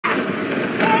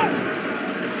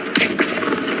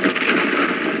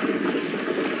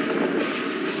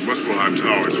VRAM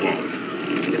tower's fallen.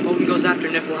 If Odin goes after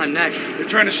Niflheim next... They're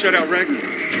trying to shut out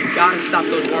Ragnarök. Gotta stop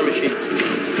those war machines.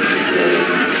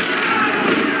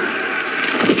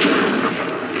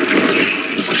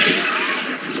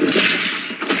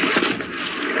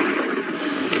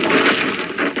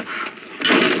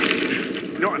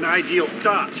 Not an ideal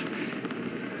start.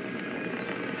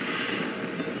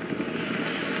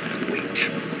 Wait.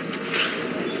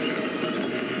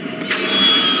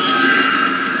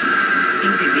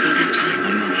 Ingrid, we don't have time. I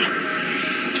know.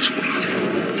 Just wait.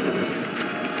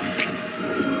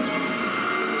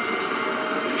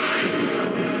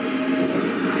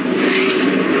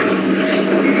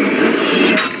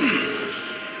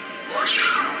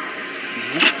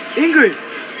 Ingrid!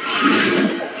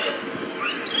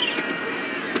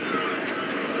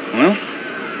 Well,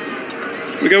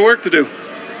 we got work to do.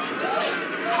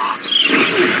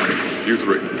 You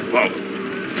three, follow.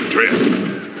 Freya.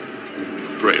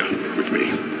 Freya, with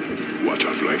me. Watch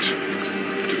our flanks. To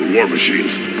the war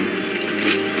machines.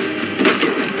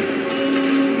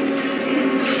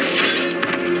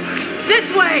 This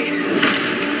way!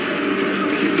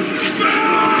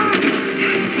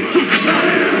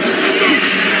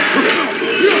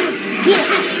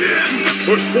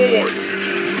 Push forward.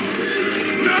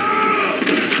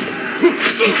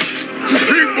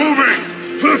 Keep moving.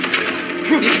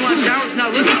 Niflheim tower's not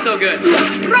looking so good.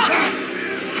 Run!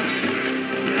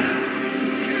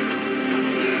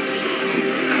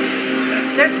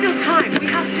 There's still time. We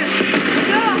have to...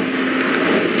 No!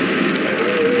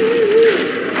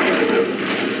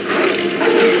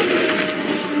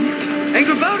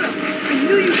 Angrboda! I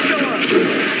knew you'd show up!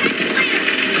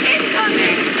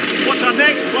 Incoming! What's our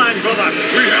next plan, brother?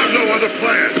 We have no other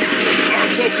plan. Our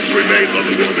focus remains on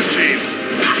the war machines.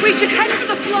 We should head to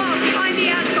the flaw behind the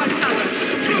Asgard tower.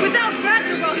 Without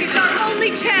Ragnarök, it's our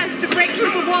only chance to break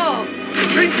through the wall.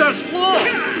 Princess Flaw!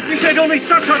 You said only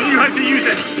Saturn knew how to use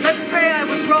it. Let's pray I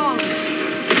was wrong.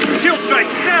 Shield strike,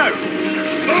 now!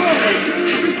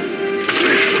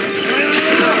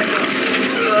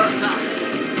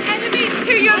 Enemies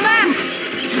to your left!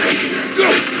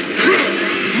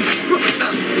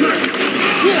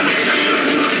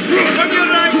 On your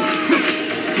right!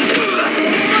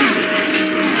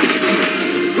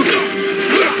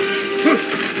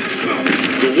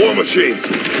 The war machines.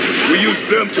 We use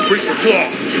them to breach the flaw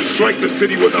and strike the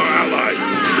city with our allies.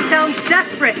 Sounds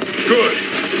desperate. Good.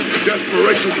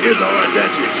 Desperation is our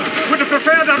advantage. Would have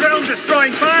preferred a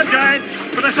realm-destroying fire giant,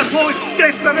 but I suppose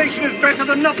desperation is better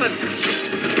than nothing.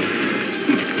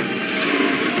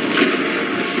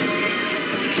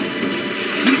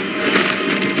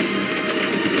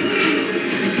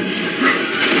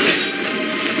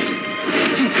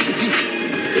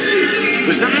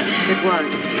 Was that? It was.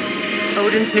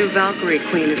 Odin's new Valkyrie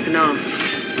queen is Gná.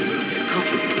 This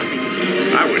complicates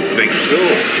things. I would think so.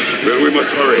 Then we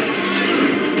must hurry.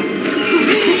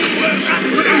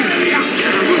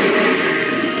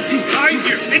 Behind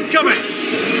you! Incoming!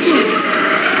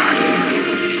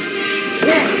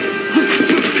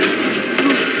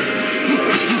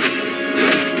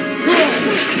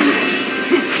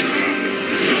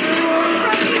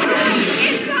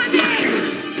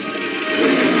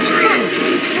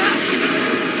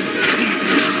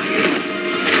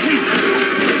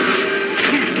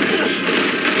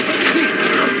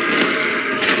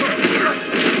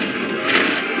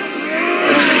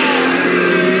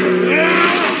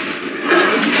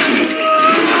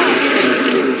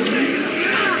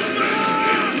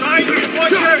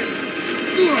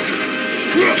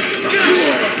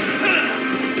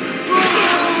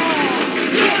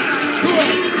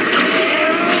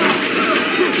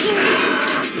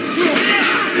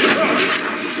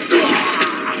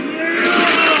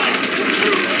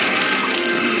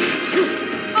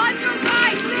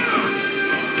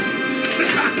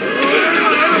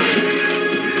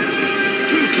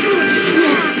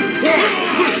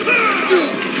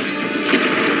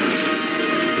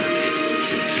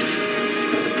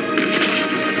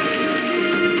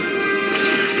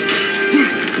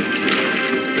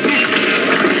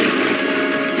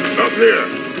 Here.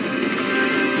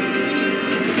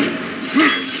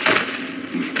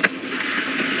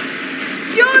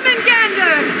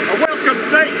 Jormungandr! A welcome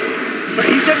sight, but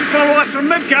he didn't follow us from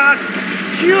Midgard.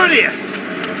 Curious.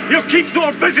 He'll keep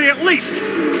Thor busy at least.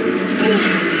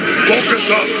 Focus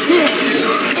up.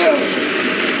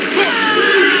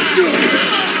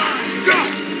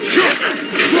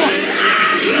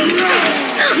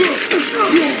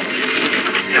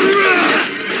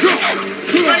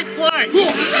 Right flank.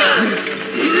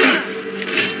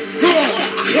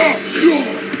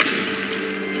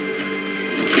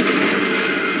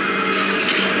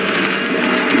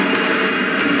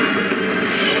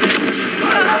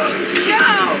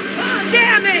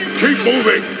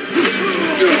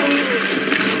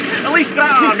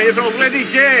 is already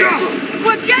dead.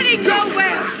 We're getting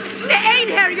nowhere. The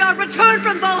Einherjar return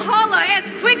from Valhalla as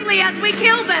quickly as we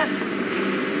kill them.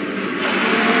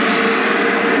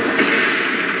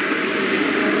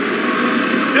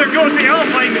 There goes the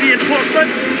Alfheim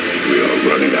reinforcements. We are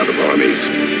running out of armies.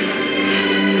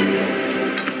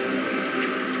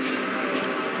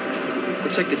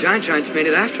 Looks like the Giants made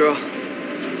it after all.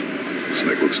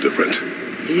 Snake looks different.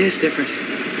 He is different.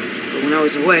 But when I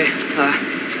was away,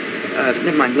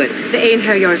 never mind, later. The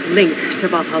Einherjar's link to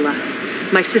Valhalla.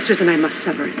 My sisters and I must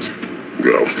sever it.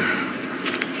 Go.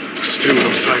 Still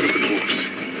no sign of the dwarves.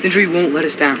 Sindri won't let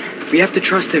us down. We have to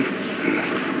trust him.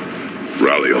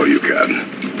 Rally all you can.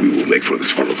 We will make for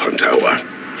this funnel hunt tower.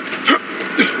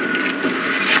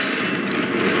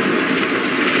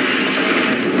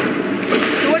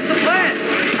 So what's the plan?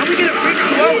 How are we gonna break the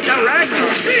wall without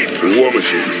Ragnarok? The war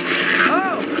machines.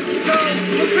 Oh, so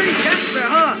we're pretty desperate,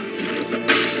 huh?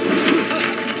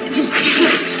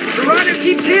 The rider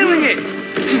keeps healing it.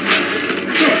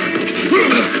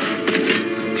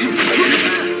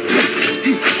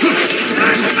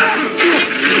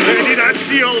 Ready that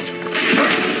shield.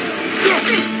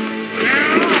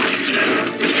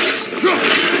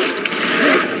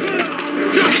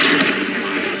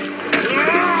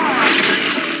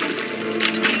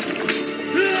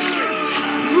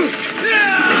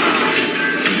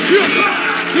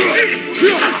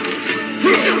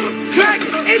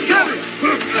 Incoming!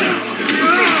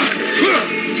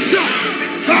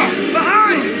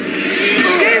 Behind!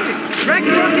 Damn it!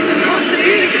 Ragnarok is supposed to be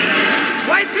here!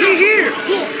 Why is he here?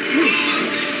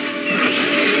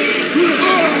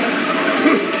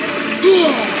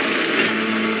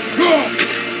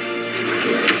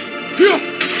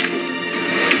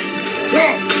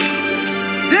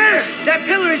 There! That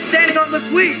pillar is standing on looks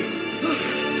weak!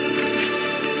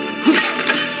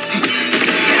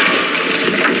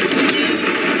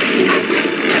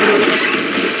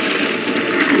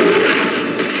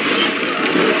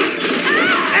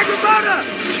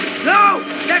 No!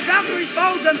 That Valkyrie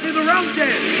followed them through the realm den!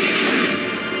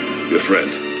 Your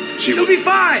friend. She'll be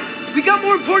fine! We got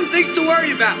more important things to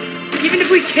worry about! Even if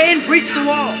we can breach the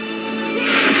wall!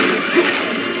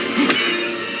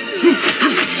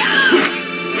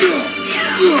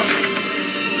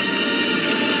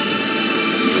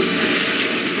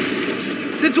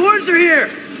 The dwarves are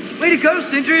here! Way to go,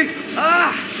 Sindri!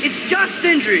 Ah, it's just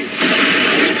Sindri!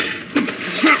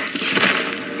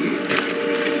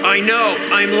 I know,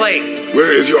 I'm late.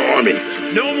 Where is your army?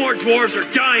 No more dwarves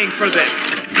are dying for this.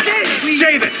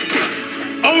 Save it!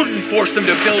 Odin forced them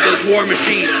to build those war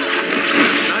machines.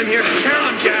 I'm here to tear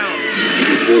them down.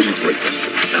 Before you break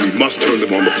them, we must turn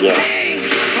them on the floor.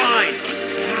 Fine.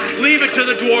 Leave it to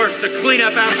the dwarves to clean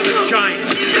up after the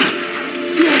giants.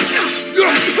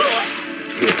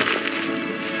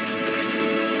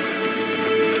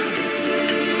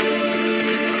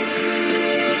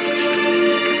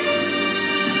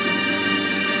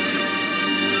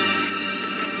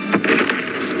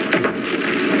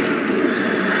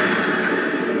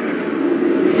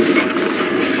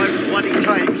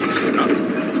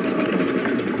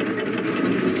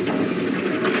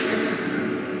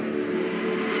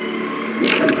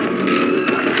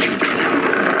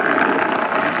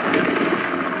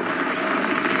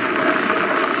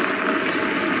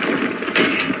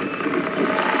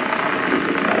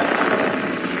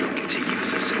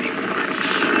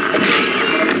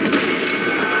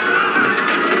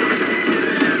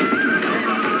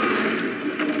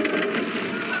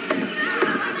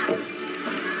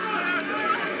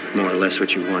 That's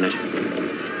what you wanted.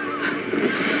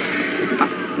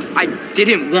 I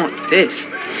didn't want this.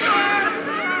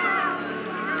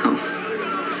 No.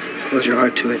 Close your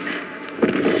heart to it.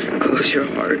 Close your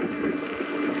heart.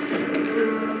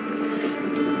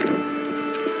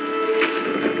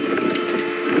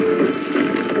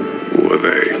 Who are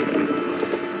they?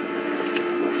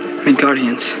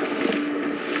 Midgardians.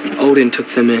 Odin took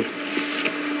them in.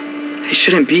 They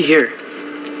shouldn't be here.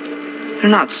 They're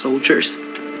not soldiers.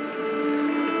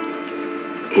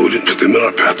 Odin put them in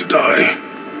our path to die.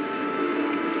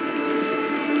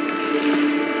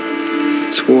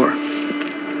 It's war.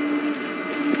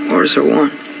 Wars are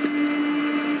won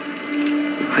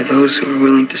by those who are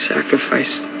willing to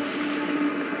sacrifice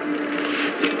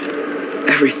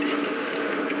everything.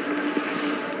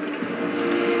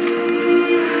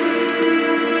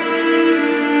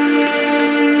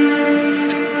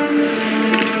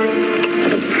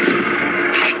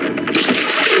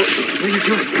 What are you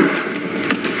doing?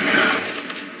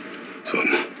 Son,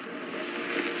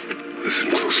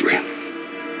 listen closely.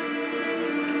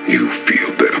 You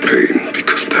feel their pain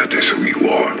because that is who you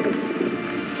are.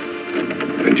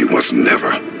 And you must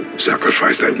never,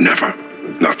 Sacrifice that never.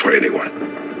 Not for anyone.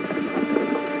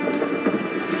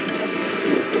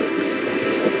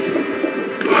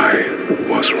 I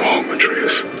was wrong,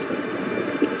 Atreus.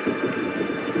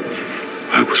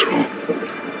 I was wrong.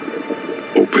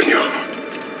 Open your heart.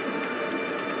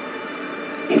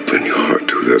 Open your heart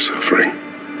to their suffering.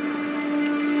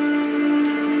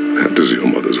 That is your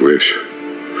mother's wish.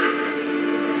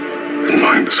 And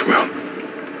mine as well.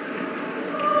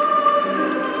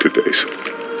 Today's.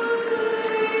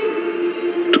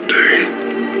 Today,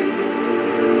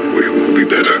 we will be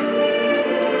better.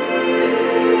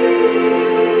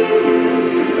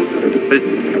 But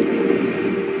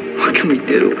what can we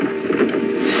do?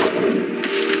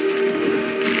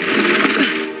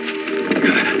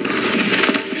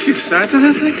 You see the size of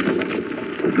that thing? I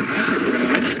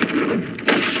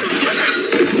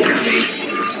think we're gonna make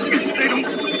it. They don't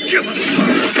kill us.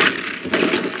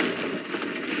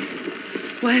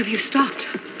 Why have you stopped?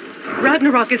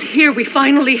 Ragnarok is here. We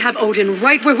finally have Odin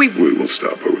right where we will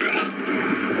stop Odin.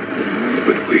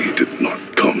 But we did not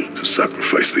come to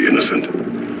sacrifice the innocent.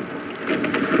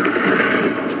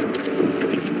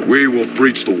 We will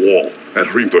breach the wall at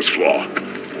Hrimthur's Flaw.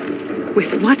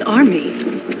 With what army?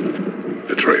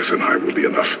 Atreus and I will be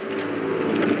enough.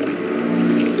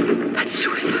 That's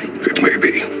suicide. It may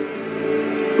be.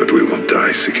 But we will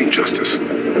die seeking justice,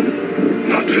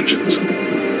 not vengeance.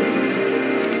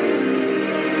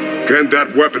 Can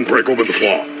that weapon break open the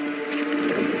flaw?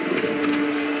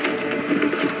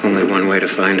 Only one way to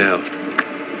find out.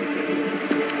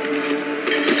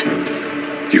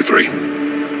 You three.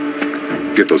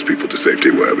 Get those people to safety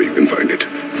wherever you can find it.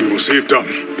 We will see it done.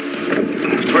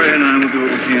 Freya and I will do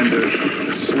what we can to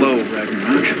slow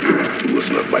Ragnarok. He was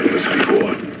not like this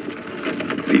before.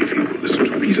 See if he will listen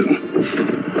to reason.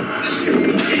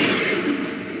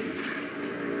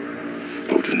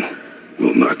 Odin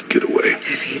will not get away.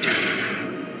 If he does,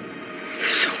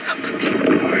 so help me.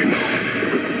 I know.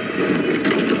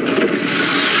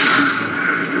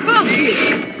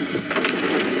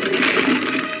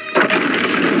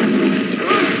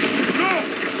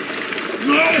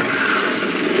 No!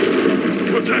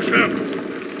 Protect him!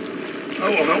 I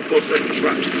will help those that are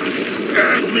trapped.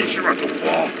 And meet you at the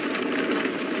wall.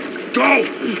 Go!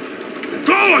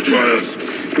 Go, Atreus!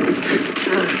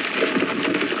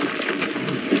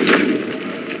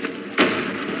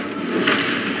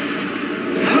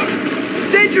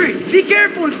 Sentry, be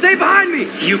careful and stay behind me!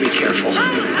 You be careful.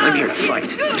 I'm here to fight.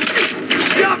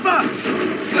 Jaffa!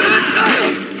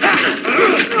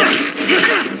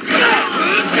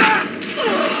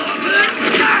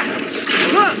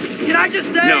 Look, did I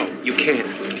just say? No, you can't.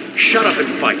 Shut up and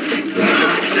fight.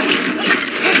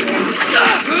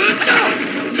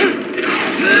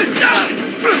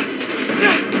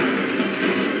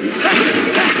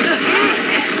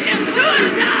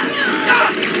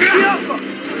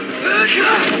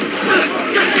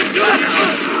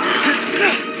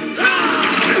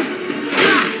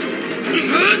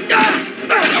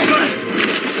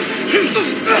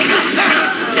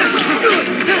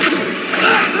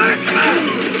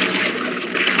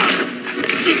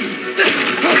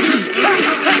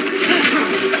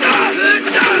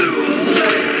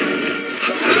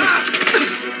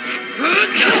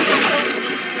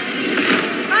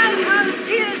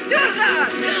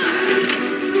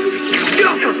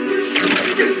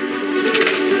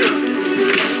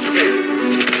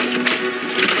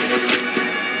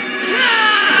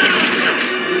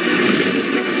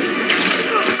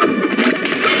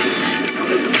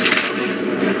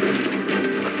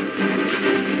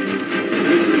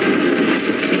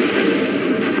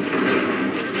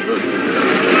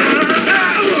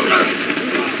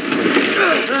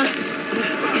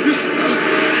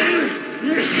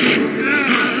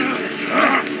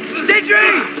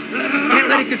 Can't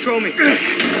let it control me.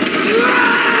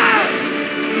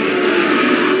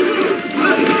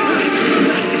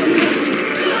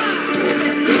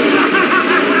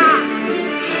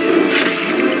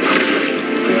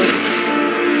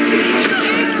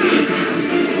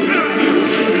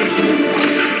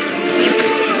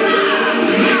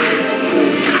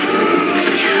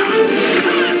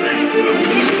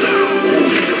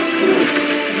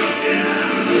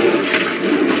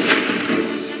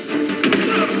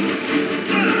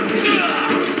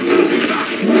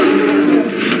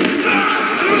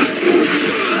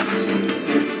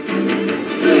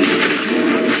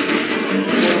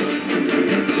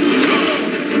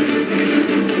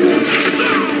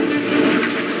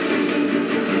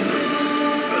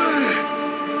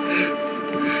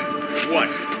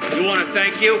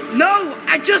 Thank you? No,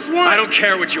 I just want... I don't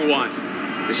care what you want.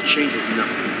 This changes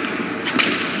nothing.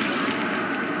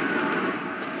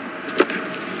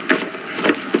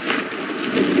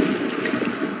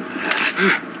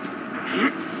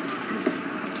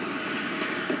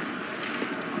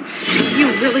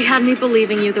 really had me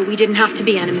believing you that we didn't have to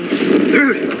be enemies.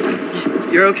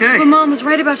 Dude, you're okay. But Mom was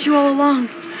right about you all along.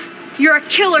 You're a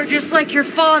killer just like your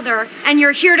father, and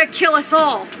you're here to kill us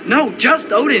all. No,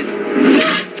 just Odin.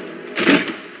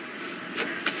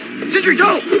 Sindri,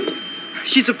 go!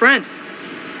 She's a friend.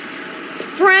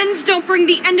 Friends don't bring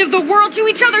the end of the world to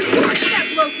each other's doorstep,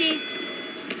 Loki.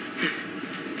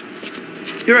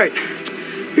 You're right.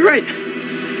 You're right.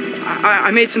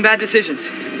 I made some bad decisions.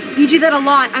 You do that a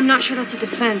lot. I'm not sure that's a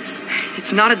defense.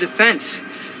 It's not a defense.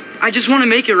 I just want to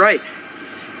make it right.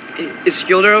 Is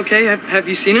Skilder okay? Have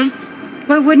you seen him?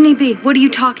 Why wouldn't he be? What are you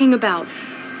talking about?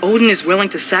 Odin is willing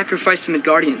to sacrifice the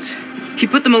Midgardians. He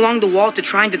put them along the wall to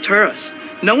try and deter us,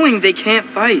 knowing they can't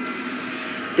fight.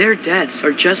 Their deaths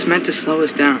are just meant to slow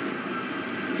us down.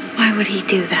 Why would he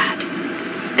do that?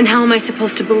 And how am I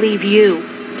supposed to believe you?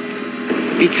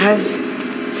 Because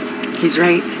he's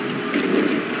right.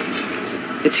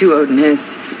 It's who Odin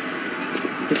is.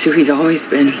 It's who he's always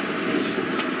been.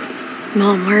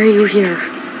 Mom, why are you here?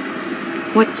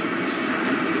 What?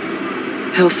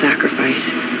 He'll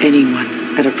sacrifice anyone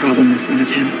at a problem in front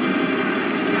of him.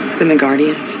 The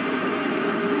Midgardians.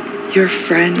 Your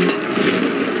friend.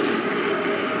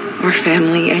 Or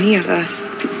family, any of us.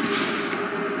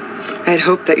 I'd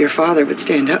hoped that your father would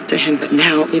stand up to him, but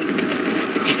now it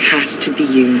has to be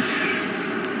you.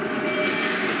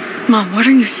 Mom, what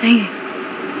are you saying?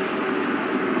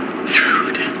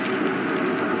 Thrud.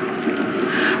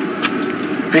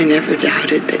 I never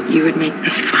doubted that you would make the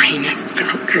finest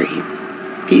Valkyrie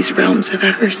these realms have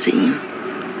ever seen.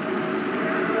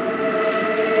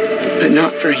 But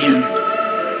not for him.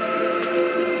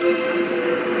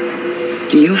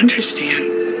 Do you understand?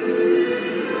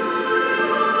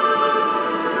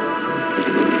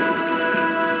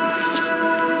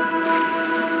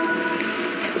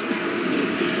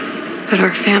 That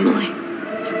our family.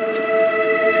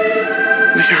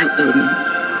 Without Odin,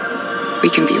 we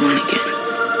can be one again.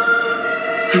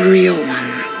 A real one.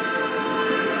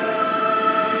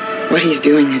 What he's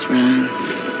doing is wrong.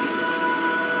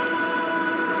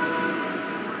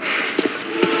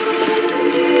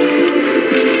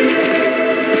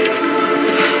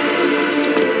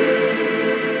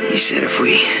 He said if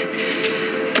we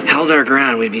held our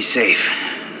ground, we'd be safe.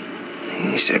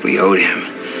 He said we owed him.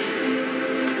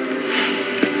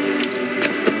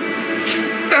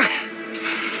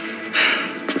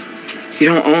 You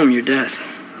don't owe him your death.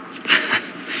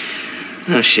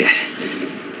 No shit.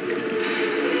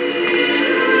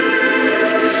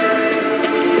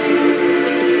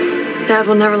 Dad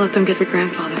will never let them get their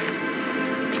grandfather.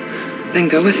 Then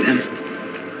go with him.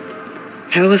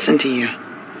 He'll listen to you.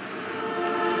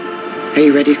 Are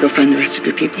you ready to go find the rest of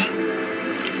your people?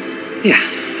 Yeah.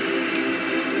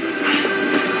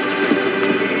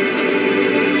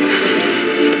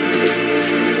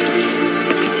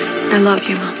 I love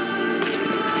you, Mom.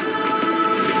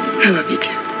 I love you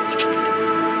too.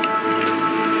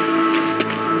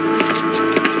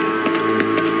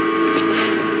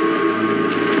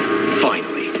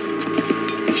 Finally.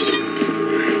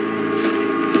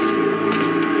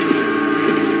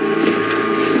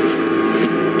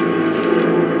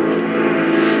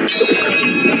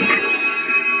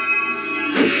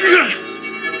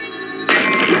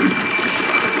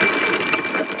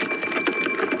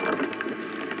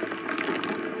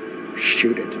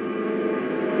 Shoot it.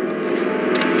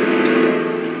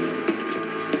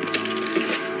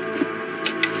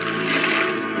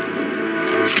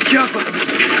 Jump!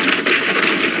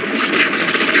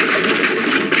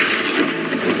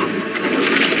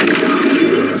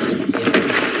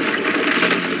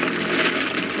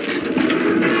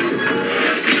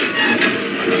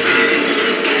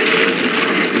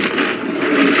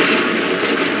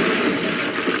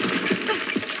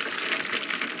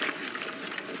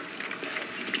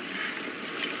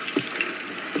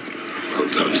 Well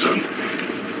done, son.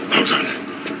 Well done.